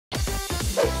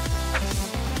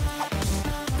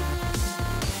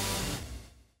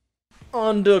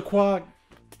On deux, trois,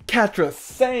 quatre,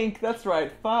 cinq. That's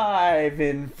right, 5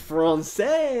 in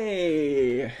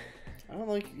français. I don't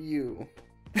like you.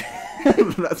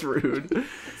 That's rude.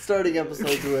 Starting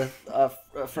episodes with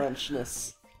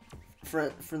Frenchness.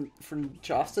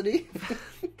 Frenchosity?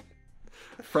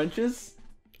 Frenches?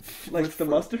 Like With the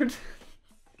mustard?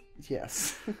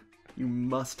 Yes. You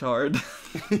mustard.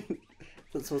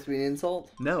 That's supposed to be an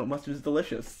insult? No, mustard's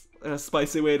delicious. And a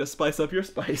spicy way to spice up your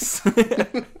spice.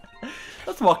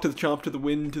 Let's walk to the chomp, to the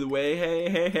wind, to the way. Hey,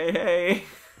 hey, hey, hey.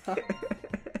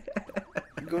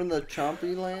 Going to the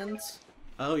chompy lands?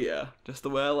 Oh yeah, just the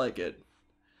way I like it.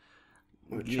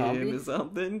 With Give chompy? me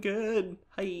something good.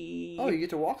 Hi. Oh, you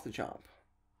get to walk the chomp.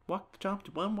 Walk the chomp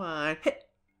to one wide. Hey.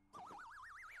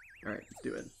 Alright, let's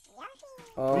do it.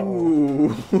 Oh.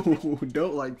 Ooh,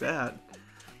 don't like that.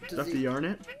 Do I have to he... yarn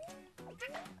it?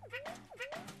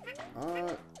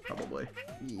 Probably.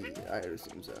 Yeah, I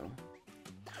assume so.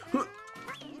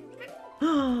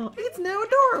 It's now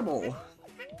adorable!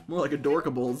 More like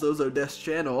adorkable, Zozo Des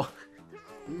channel.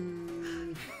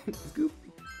 Scoop.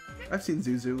 I've seen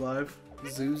Zuzu live.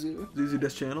 Zuzu? Zuzu Des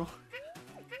channel.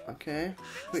 Okay.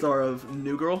 Wait. Star of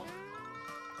New Girl.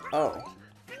 Oh.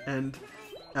 And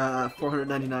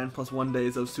 499 plus 1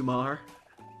 days of Sumar.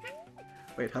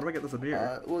 Wait, how do I get this up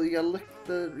here? Well, you gotta lick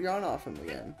the yarn off him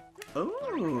again. Oh,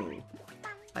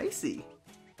 I see.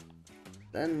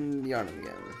 Then yarn him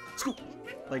again. Scoop.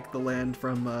 Like the land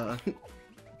from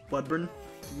Bloodburn.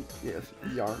 Yes,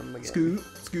 yarn him again. Scoop,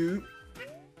 scoop.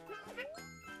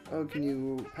 Oh, can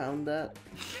you pound that?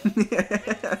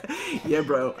 Yeah,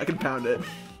 bro, I can pound it.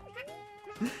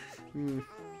 Hmm.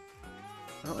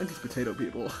 I don't like these potato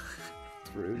people.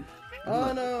 It's rude.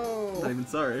 I'm no! Not even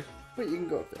sorry. Wait, you can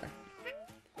go up there.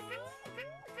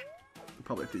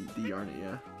 Probably have to de-yarn it,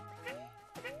 yeah.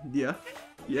 Yeah?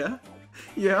 Yeah?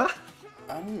 Yeah?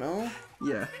 I don't know.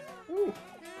 Yeah. Ooh.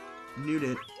 Nude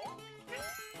it.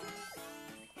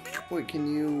 Wait,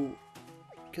 can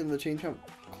the chain chomp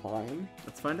climb?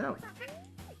 Let's find out.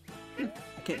 I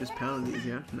can't just pound these,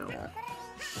 yeah? No. Yeah.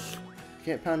 You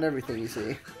can't pound everything, you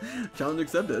see. Challenge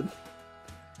accepted.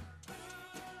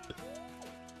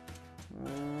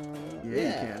 Yeah,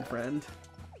 you can, friend.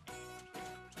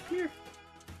 Here.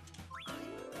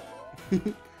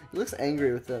 He looks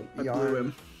angry with the I yarn. blew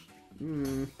him.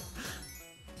 Hmm.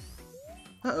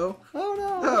 Uh-oh. Oh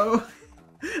no!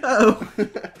 Uh-oh. Uh-oh.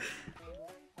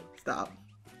 Stop.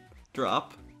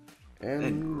 Drop.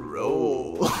 And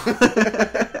roll.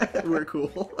 We're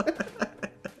cool.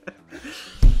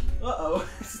 Uh-oh.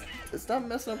 Stop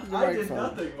messing up with the I did microphone.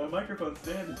 nothing. My microphone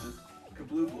stand is just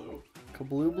kabloo-blue.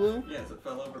 Kabloo blue? Yes, it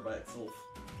fell over by itself.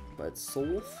 By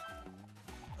itself?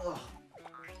 Ugh.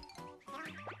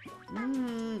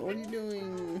 What are you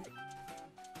doing?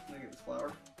 Can I get this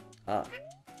flower? Ah.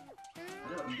 I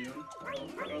know what I'm doing.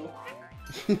 Uh-oh.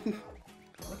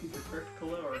 Look, he's the correct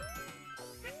color.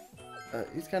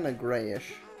 He's kind of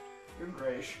grayish. You're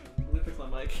grayish. Let me fix my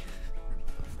mic.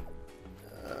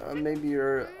 Maybe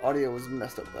your audio was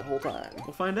messed up that whole time.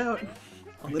 We'll find out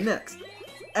on the next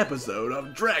episode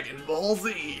of Dragon Ball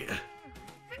Z.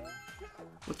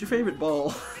 What's your favorite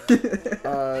ball?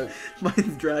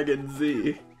 Mine's Dragon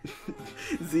Z.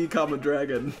 Z, comma,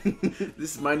 dragon.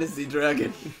 This is mine is Z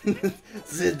Dragon.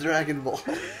 Z Dragon Ball.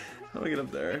 How do I get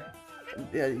up there?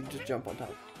 Yeah, you just jump on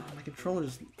top. Oh, my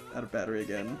controller's out of battery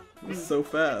again. It's so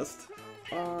fast.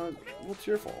 What's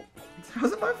your fault?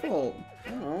 How's it my fault? I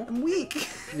don't know. I'm weak.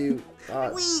 Can you,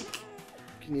 Weak.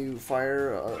 Can you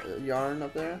fire a yarn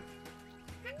up there?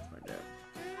 Find out.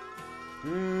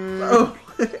 Oh.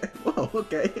 Whoa,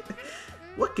 okay.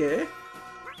 Okay.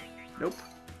 Nope.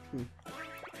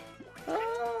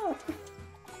 Ah.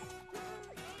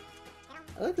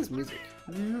 I like this music.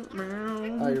 Meow,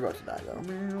 meow. Oh, you're about to die though.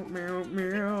 Meow, meow,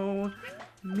 meow.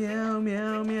 Meow,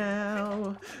 meow,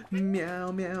 meow.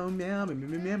 Meow, meow, meow. Meow,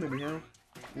 meow, meow,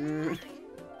 meow.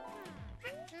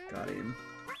 Got him.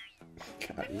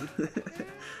 Got you.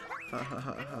 Ha ha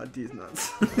ha ha, these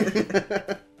nuts.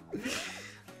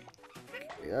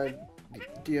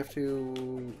 Do you have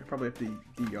to... I probably have to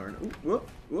de-yarn. Ooh, whoop,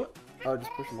 whoop. Oh,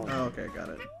 just push him on. Oh, okay, got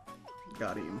it.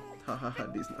 Got him. Ha ha ha,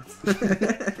 these nuts.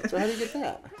 So how do you get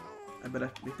that? I bet I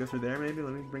have to go through there, maybe?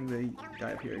 Let me bring the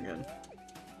guy up here again.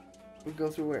 We go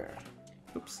through where?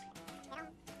 Oops.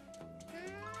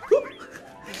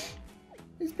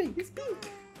 He's pink. He's pink.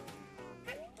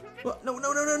 What? No,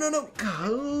 no, no, no, no, no.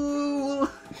 Cool.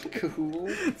 Cool.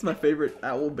 It's my favorite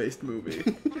owl-based movie.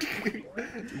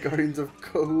 Guardians of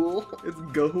Cool. It's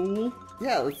Gahool.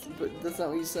 Yeah, but that's not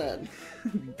what you said.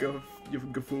 Go, you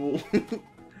gafool.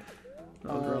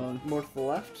 All wrong. More to the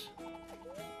left.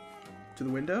 To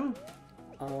the window?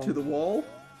 To the wall?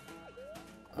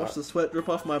 Watch the sweat drip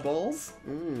off my balls.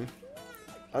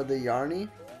 Are they Yarny?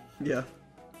 Yeah.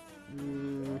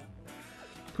 Can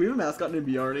we have a mascot named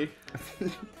Yarny?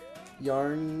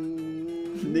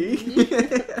 Knee?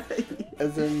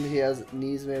 As in he has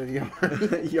knees made of yarn.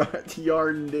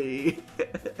 Yarny.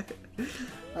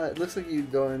 It looks like you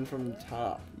go in from the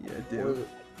top. Yeah, I do. Or is it,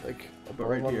 like above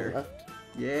right on here. the left?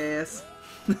 Yes.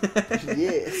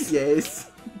 Yes.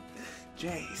 Yes.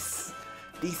 Jace,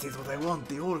 this is what I want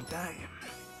the old time.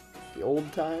 The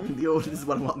old time? This is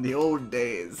what I want in the old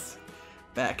days.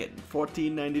 Back in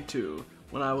 1492,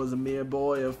 when I was a mere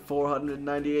boy of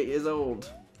 498 years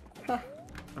old. Huh.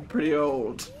 I'm pretty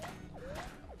old.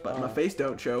 But my face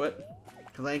don't show it.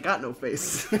 Because I ain't got no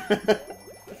face.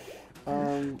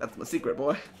 That's my secret,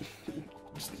 boy.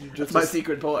 That's my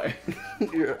secret boy.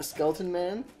 You're a skeleton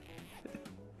man?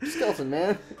 Skeleton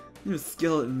man. You're a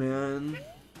skeleton man.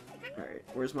 Alright,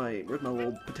 where's my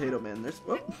little potato man? There's...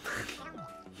 Oh.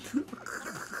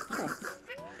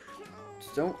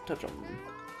 Just don't touch him.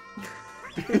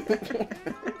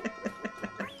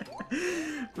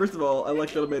 First of all, I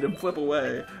like that I made him flip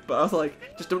away, but I was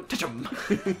like, just don't touch him.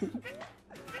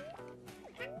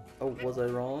 Oh, was I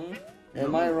wrong?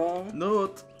 Am I wrong?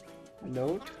 Note.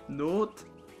 Note? Note.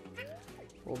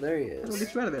 Well, there he I'll is.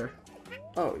 get you out of there.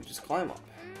 Oh, you just climb up.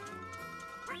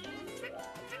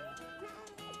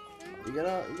 You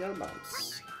gotta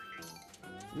bounce.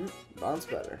 Bounce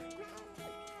better.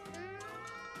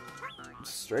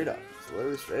 Just straight up. It's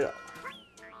literally straight up.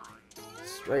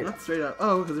 Straight up. Not straight up.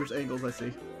 Oh, because there's angles, I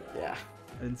see. Yeah.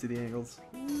 I didn't see the angles.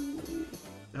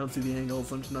 I don't see the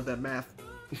angles. I'm just not that math.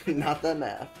 Not that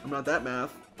math. I'm not that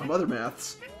math. I'm other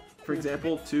maths. For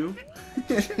example, 2.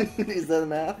 Is that a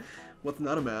math? What's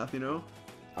not a math, you know?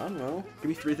 I don't know. Give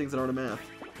me 3 things that aren't a math.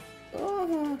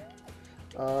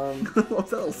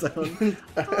 What's that little sound?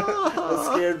 I was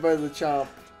scared by the chomp.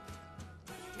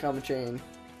 Comma chain.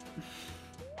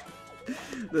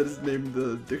 That is named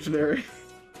the dictionary.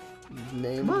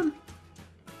 Name. Come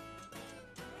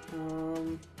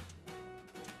on.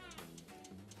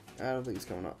 I don't think he's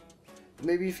coming up.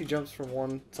 Maybe if he jumps from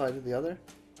one side to the other.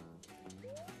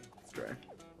 Let's try.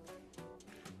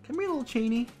 Come here, little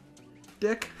Cheney.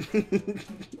 Dick.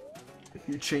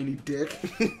 You Cheney dick.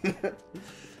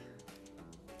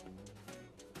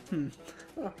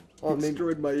 Oh, well, maybe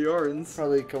destroyed my yarns.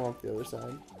 probably come up the other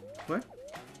side. What?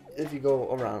 If you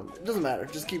go around. It doesn't matter.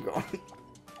 Just keep going.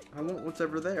 I want what's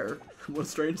ever there. What a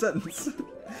strange sentence.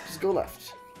 Just go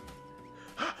left.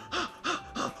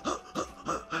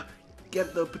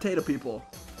 Get the potato people.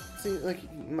 Seems like you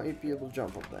might be able to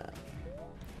jump up that.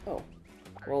 Oh.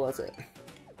 Well, that's it.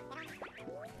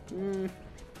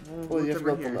 Well, you have to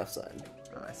go up the left side.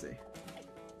 Oh, I see.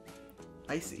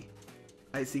 Icy.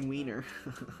 Icy wiener.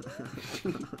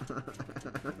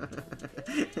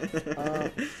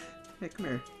 Hey, come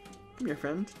here. Come here,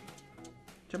 friend.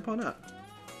 Jump on up.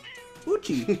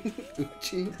 Uchi.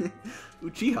 Uchi.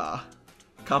 Uchiha.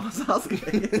 Kama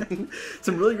Sasuke.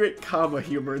 Some really great Kama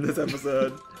humor in this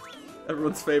episode.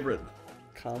 Everyone's favorite.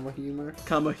 Kama humor.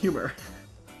 Kama humor.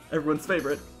 Everyone's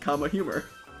favorite. Kama humor.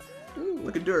 Ooh.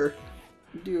 Look at deer.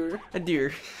 Deer. A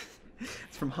deer.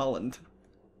 It's from Holland.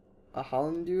 A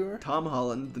Holland deer? Tom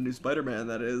Holland, the new Spider-Man,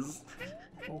 that is.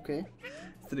 Okay.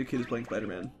 It's the new kid who's playing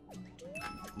Spider-Man.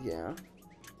 Yeah.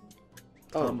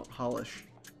 Tom Hollish.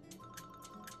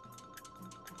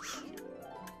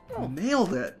 Oh.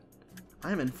 Nailed it!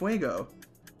 I'm in Fuego.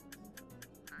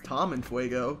 Tom in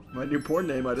Fuego. My new porn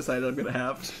name I decided I'm gonna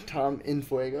have. Tom in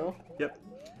Fuego? Yep.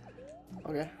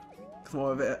 Okay.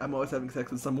 Because I'm always having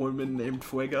sex with some woman named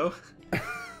Fuego.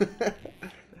 Okay.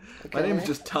 My name's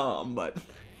just Tom, but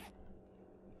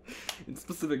in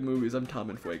specific movies, I'm Tom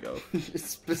in Fuego.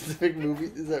 Specific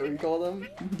movies? Is that what you call them?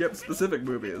 Yep, specific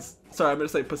movies. Sorry, I'm gonna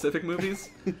say Pacific movies.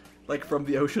 Like from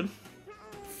the ocean.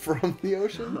 From the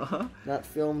ocean? Uh-huh. Not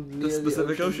filmed near The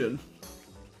specific the ocean?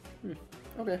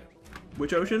 Okay.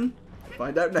 Which ocean?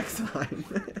 Find out next time.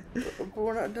 But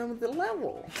we're not done with the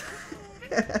level.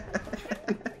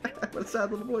 What a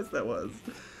sad little voice that was.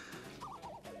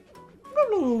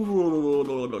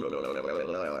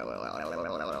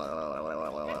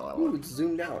 Ooh, it's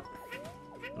zoomed out.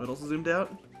 What else is zoomed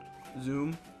out?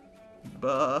 Zoom.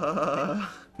 Bah.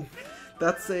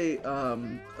 That's a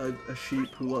sheep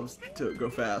who loves to go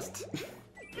fast.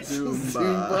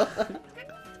 Zumba.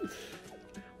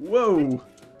 Whoa!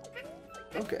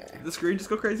 Okay. Did the screen just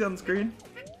go crazy on the screen?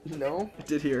 No? It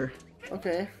did here.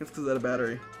 Okay. It's because I had a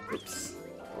battery. Oops.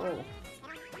 Oh.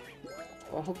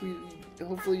 Well,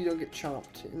 hopefully you don't get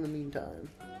chomped in the meantime.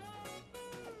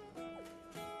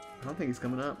 I don't think he's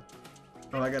coming up.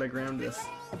 Oh, I gotta ground this.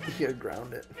 You gotta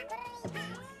ground it.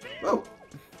 Whoa!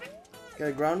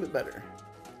 Gotta ground it better.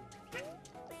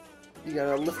 You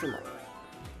gotta lift them up.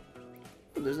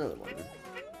 Oh, there's another one.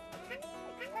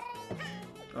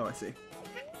 Oh, I see.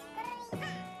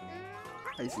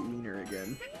 I see Wiener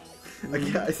again.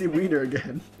 Yeah, I see Wiener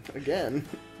again. Again?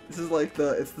 This is like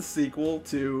it's the sequel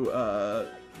to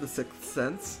The Sixth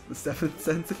Sense, The Seventh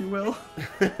Sense, if you will.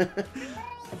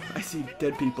 I see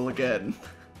dead people again.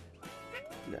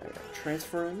 Now I gotta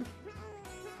transfer in.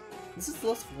 This is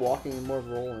less walking and more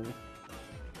rolling,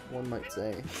 one might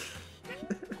say.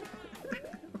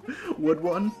 Would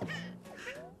one?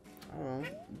 I don't know.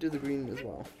 Do the green as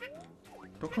well.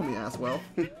 Don't call me Asswell.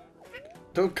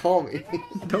 Don't call me.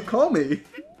 Don't call me.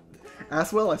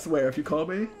 Asswell, I swear, if you call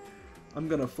me, I'm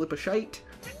gonna flip a shite.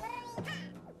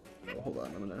 Oh, hold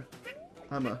on,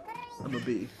 I'm a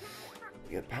bee.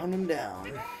 You gotta pound him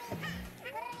down.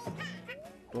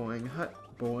 Boing hut,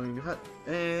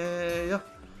 hey yeah,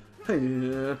 hey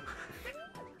yeah.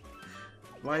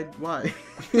 Why? What?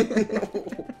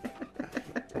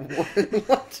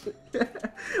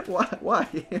 Why?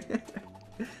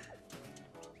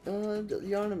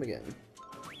 Yarn him again.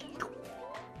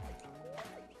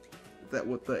 Is that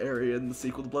what the area in the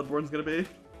sequel to Bloodborne's gonna be?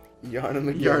 Yarn him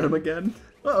again. Yarn him again?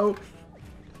 Uh-oh.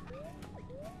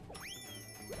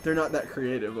 They're not that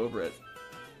creative over it.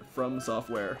 From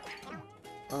Software.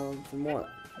 From what?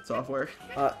 Software?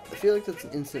 I feel like that's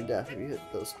an instant death if you hit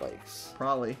those spikes.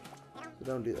 Probably. So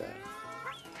don't do that.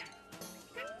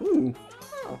 Ooh.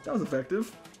 Oh, that was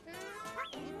effective.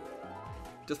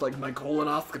 Just like my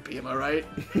colonoscopy, am I right?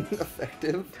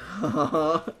 Effective?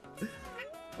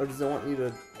 Or does it want you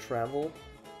to travel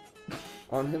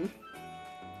on him?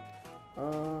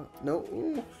 No.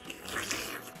 Ooh.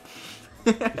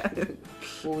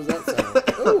 What was that sound?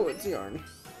 Oh, it's yarn.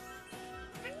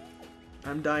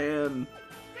 I'm Diane.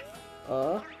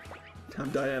 I'm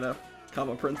Diana,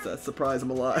 comma princess. Surprise,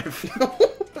 I'm alive.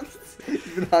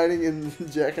 You've been hiding in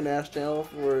Jack and Nash channel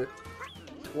for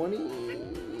 20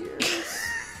 years?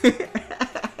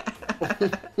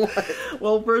 What?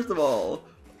 Well, first of all,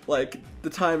 like, the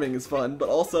timing is fun, but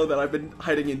also that I've been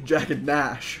hiding in Jack and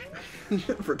Nash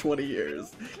for 20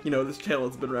 years. You know, this channel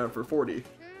has been around for 40.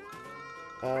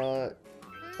 Oh.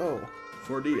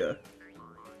 40.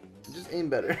 Just aim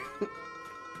better.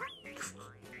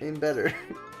 Aim better.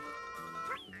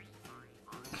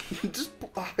 Just,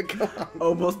 come on.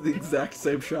 Almost the exact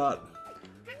same shot.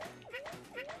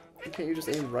 Can't you just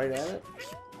aim right at it?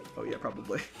 Oh yeah,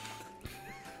 probably.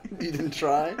 You didn't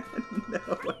try? No,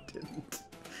 I didn't.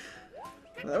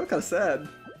 That was kind of sad.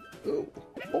 Ooh.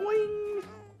 Boing!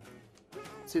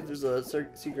 See if there's a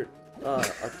secret. See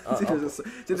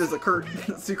if there's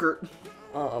a secret.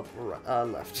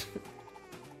 Left.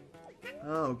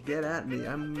 Oh, get at me.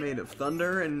 I'm made of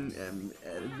thunder and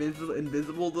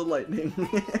invisible to lightning.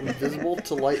 Invisible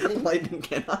to lightning? Lightning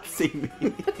cannot see me.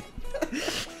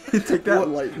 Take that,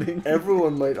 lightning.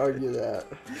 Everyone might argue that.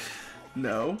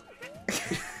 No.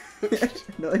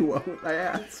 No, they won't. I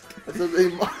asked. I said they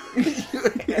might.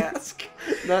 You ask.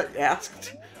 Not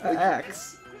asked. Like, I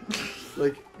ask.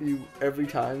 Like, you, every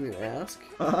time you ask?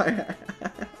 You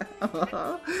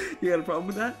got a problem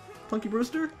with that, Punky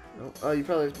Brewster? No. Oh, you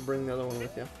probably have to bring the other one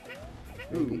with you.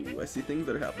 Ooh, I see things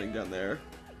that are happening down there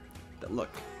that look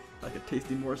like a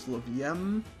tasty morsel of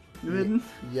Yemen?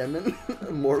 Yemen?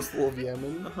 A morsel of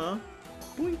Yemen? Uh-huh.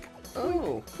 Boink.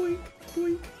 Oh. Boink,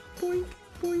 boink, boink,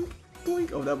 boink,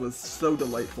 boink. Oh, that was so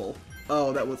delightful.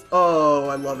 Oh, that was... Oh,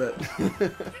 I love it.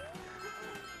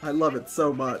 I love it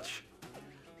so much.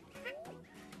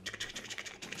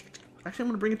 Actually, I'm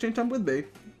gonna bring a chain time with me.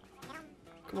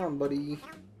 Come on, buddy.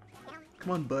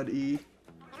 Come on, buddy.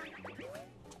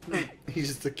 He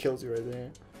just kills you right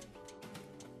there.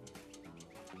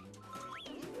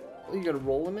 Oh, you gotta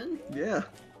roll him in? Yeah.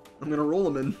 I'm gonna roll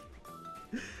him in.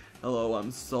 Hello,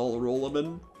 I'm Saul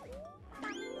Rollerman.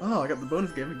 Oh, I got the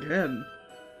bonus game again.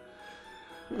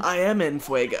 I am in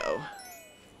Fuego.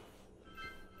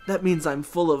 That means I'm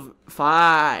full of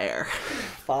fire.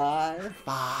 Fire?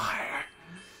 Fire.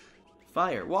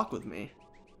 Fire, walk with me.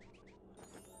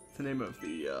 It's the name of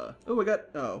the, Oh, I got...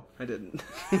 Oh, I didn't.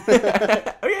 Oh,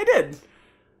 yeah, I did!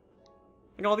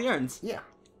 I got all the urns. Yeah.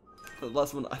 The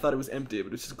last one, I thought it was empty,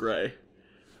 but it's just gray.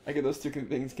 I get those two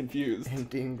things confused.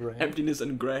 Empty and gray. Emptiness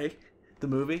and Gray. The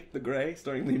movie, The Gray,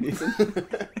 starring Liam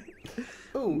Neeson.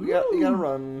 Oh, you gotta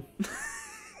run.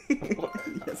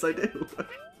 Yes, I do.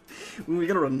 We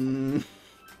gotta run.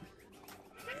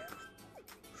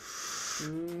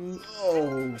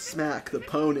 Oh, smack the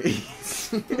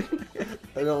ponies.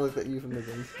 I don't like that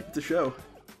euphemism. It's a show.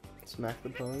 Smack the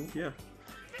pony? Yeah.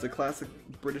 It's a classic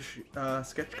British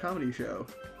sketch comedy show.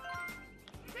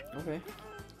 Okay.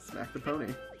 Smack the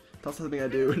Pony. That's something I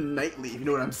do nightly, you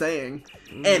know what I'm saying?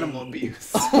 Animal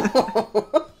abuse. I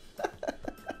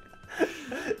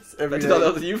thought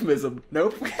that was a euphemism.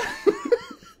 Nope.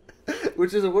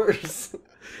 Which is worse?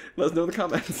 Let us know in the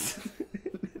comments.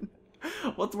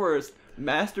 What's worse,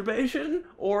 masturbation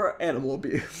or animal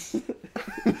abuse?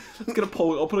 It's gonna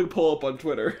poll. I'll put a poll up on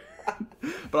Twitter,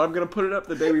 but I'm gonna put it up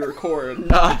the day we record,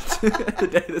 not the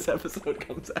day this episode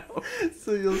comes out.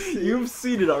 So you'll see. You've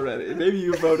seen it already. Maybe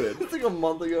you voted. It's like a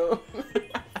month ago.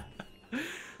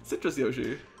 Citrus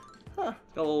Yoshi. Huh.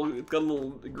 It's got a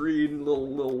little green,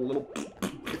 little.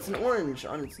 It's an orange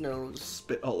on its nose.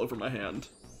 Spit all over my hand.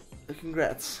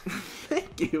 Congrats.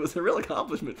 Thank you. It was a real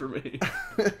accomplishment for me.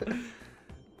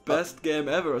 Best game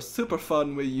ever. Super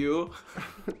fun with you.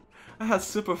 I had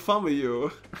super fun with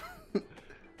you.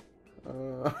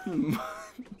 What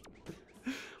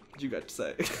you got to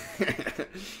say?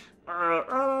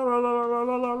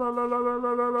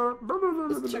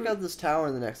 Let's check out this tower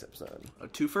in the next episode. A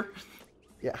twofer?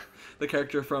 Yeah. The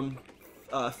character from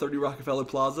 30 Rockefeller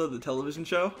Plaza, the television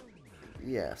show?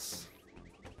 Yes.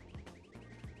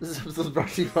 This episode is brought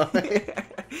to you by...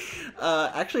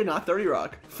 Actually not 30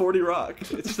 Rock. 40 Rock.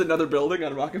 It's just another building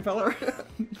on Rockefeller.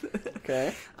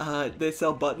 Okay. They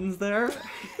sell buttons there.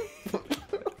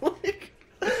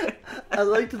 I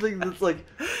like to think that's like,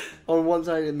 on one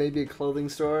side it may be a clothing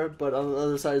store, but on the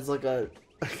other side it's like a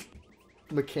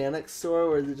mechanics store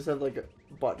where they just have like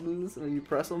buttons and you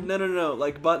press them. No.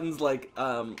 Like buttons, like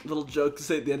little jokes to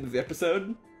say at the end of the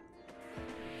episode.